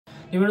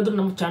ನೀವೇನಾದರೂ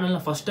ನಮ್ಮ ಚಾನಲ್ನ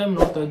ಫಸ್ಟ್ ಟೈಮ್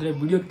ನೋಡ್ತಾ ಇದ್ರೆ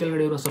ವಿಡಿಯೋ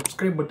ಕೆಳಗಡೆ ಇರೋ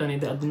ಸಬ್ಸ್ಕ್ರೈಬ್ ಬಟನ್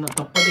ಇದೆ, ಅದನ್ನ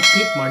ತಪ್ಪದೆ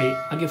ಕ್ಲಿಕ್ ಮಾಡಿ.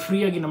 ಹಾಗೆ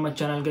ಫ್ರೀಯಾಗಿ ನಮ್ಮ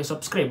ಚಾನಲ್ಗೆ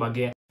ಸಬ್ಸ್ಕ್ರೈಬ್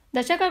ಆಗಿ.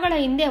 ದಶಕಗಳ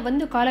ಹಿಂದೆ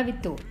ಒಂದು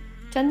ಕಾಲವಿತ್ತು.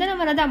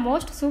 ಚಂದನವನದ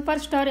ಮೋಸ್ಟ್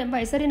ಸೂಪರ್ ಸ್ಟಾರ್ ಎಂಬ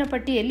ಹೆಸರಿನ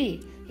ಪಟ್ಟಿಯಲ್ಲಿ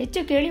ಹೆಚ್ಚು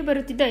ಕೇಳಿ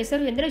ಬರುತ್ತಿದ್ದ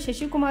ಹೆಸರು ಎಂದರೆ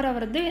ಶಶಿಕುಮಾರ್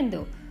ಅವರದ್ದು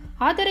ಎಂದು.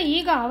 ಆದರೆ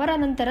ಈಗ ಅವರ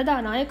ನಂತರದ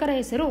ನಾಯಕರ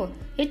ಹೆಸರು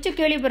ಹೆಚ್ಚು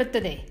ಕೇಳಿ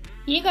ಬರುತ್ತದೆ.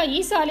 ಈಗ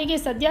ಈ ಸಾಲಿಗೆ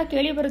ಸದ್ಯ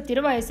ಕೇಳಿ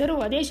ಬರುತ್ತಿರುವ ಹೆಸರು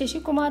ಅದೇ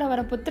ಶಶಿಕುಮಾರ್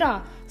ಅವರ ಪುತ್ರ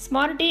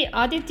ಸ್ಮಾರ್ಟಿ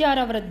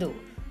ಆದಿತ್ಯರವರದ್ದು.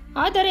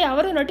 ಆದರೆ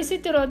ಅವರು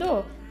ನಟಿಸುತ್ತಿರೋದು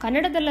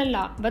ಕನ್ನಡದಲ್ಲ,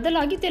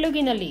 ಬದಲಾಗಿ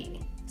ತೆಲುಗಿನಲ್ಲಿ.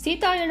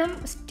 ಸೀತಾಯಣಂ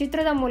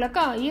ಚಿತ್ರದ ಮೂಲಕ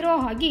ಹೀರೋ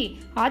ಆಗಿ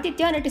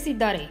ಆದಿತ್ಯ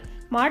ನಟಿಸಿದ್ದಾರೆ.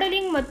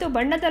 ಮಾಡೆಲಿಂಗ್ ಮತ್ತು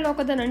ಬಣ್ಣದ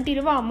ಲೋಕದ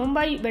ನಂಟಿರುವ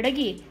ಮುಂಬೈ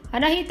ಬೆಡಗಿ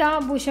ಅನಹಿತಾ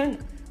ಭೂಷಣ್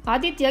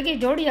ಆದಿತ್ಯಗೆ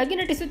ಜೋಡಿಯಾಗಿ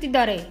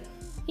ನಟಿಸುತ್ತಿದ್ದಾರೆ.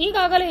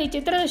 ಈಗಾಗಲೇ ಈ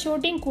ಚಿತ್ರದ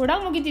ಶೂಟಿಂಗ್ ಕೂಡ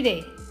ಮುಗಿದಿದೆ.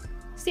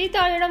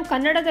 ಸೀತಾಯಣಂ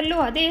ಕನ್ನಡದಲ್ಲೂ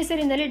ಅದೇ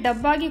ಹೆಸರಿನಲ್ಲಿ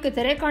ಡಬ್ ಆಗಿ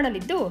ತೆರೆ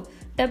ಕಾಣಲಿದ್ದು,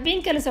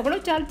 ಡಬ್ಬಿಂಗ್ ಕೆಲಸಗಳು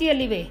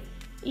ಚಾಲ್ತಿಯಲ್ಲಿವೆ.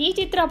 ಈ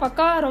ಚಿತ್ರ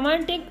ಪಕ್ಕಾ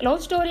ರೊಮ್ಯಾಂಟಿಕ್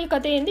ಲವ್ ಸ್ಟೋರಿ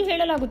ಕಥೆ ಎಂದು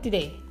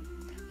ಹೇಳಲಾಗುತ್ತಿದೆ.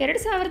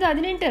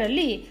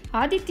 2018ರಲ್ಲಿ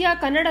ಆದಿತ್ಯ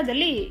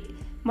ಕನ್ನಡದಲ್ಲಿ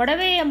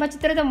ಮೊಡವೆ ಎಂಬ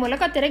ಚಿತ್ರದ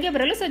ಮೂಲಕ ತೆರೆಗೆ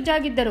ಬರಲು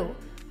ಸಜ್ಜಾಗಿದ್ದರು.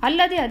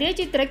 ಅಲ್ಲದೆ ಅದೇ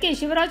ಚಿತ್ರಕ್ಕೆ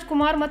ಶಿವರಾಜ್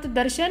ಕುಮಾರ್ ಮತ್ತು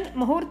ದರ್ಶನ್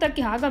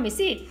ಮುಹೂರ್ತಕ್ಕೆ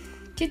ಆಗಮಿಸಿ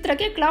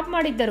ಚಿತ್ರಕ್ಕೆ ಕ್ಲಾಪ್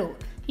ಮಾಡಿದ್ದರು.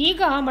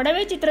 ಈಗ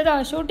ಮೊಡವೆ ಚಿತ್ರದ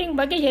ಶೂಟಿಂಗ್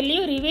ಬಗ್ಗೆ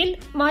ಎಲ್ಲಿಯೂ ರಿವೀಲ್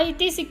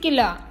ಮಾಹಿತಿ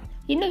ಸಿಕ್ಕಿಲ್ಲ.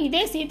 ಇನ್ನು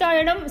ಇದೇ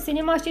ಸೀತಾಯಣಂ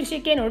ಸಿನಿಮಾ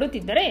ಶೀರ್ಷಿಕೆ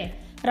ನೋಡುತ್ತಿದ್ದರೆ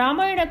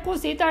ರಾಮಾಯಣಕ್ಕೂ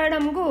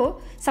ಸೀತಾಯಣಂಗೂ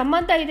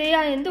ಸಂಬಂಧ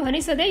ಇದೆಯಾ ಎಂದು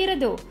ಅನಿಸದೇ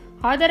ಇರದು.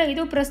 ಆದರೆ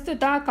ಇದು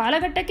ಪ್ರಸ್ತುತ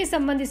ಕಾಲಘಟ್ಟಕ್ಕೆ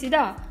ಸಂಬಂಧಿಸಿದ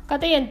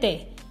ಕಥೆಯಂತೆ.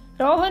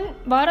 ರೋಹನ್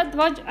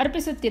ಭಾರದ್ವಾಜ್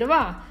ಅರ್ಪಿಸುತ್ತಿರುವ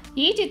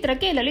ಈ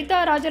ಚಿತ್ರಕ್ಕೆ ಲಲಿತಾ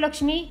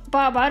ರಾಜಲಕ್ಷ್ಮಿ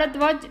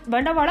ಭಾರದ್ವಾಜ್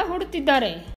ಬಂಡವಾಳ ಹೂಡುತ್ತಿದ್ದಾರೆ.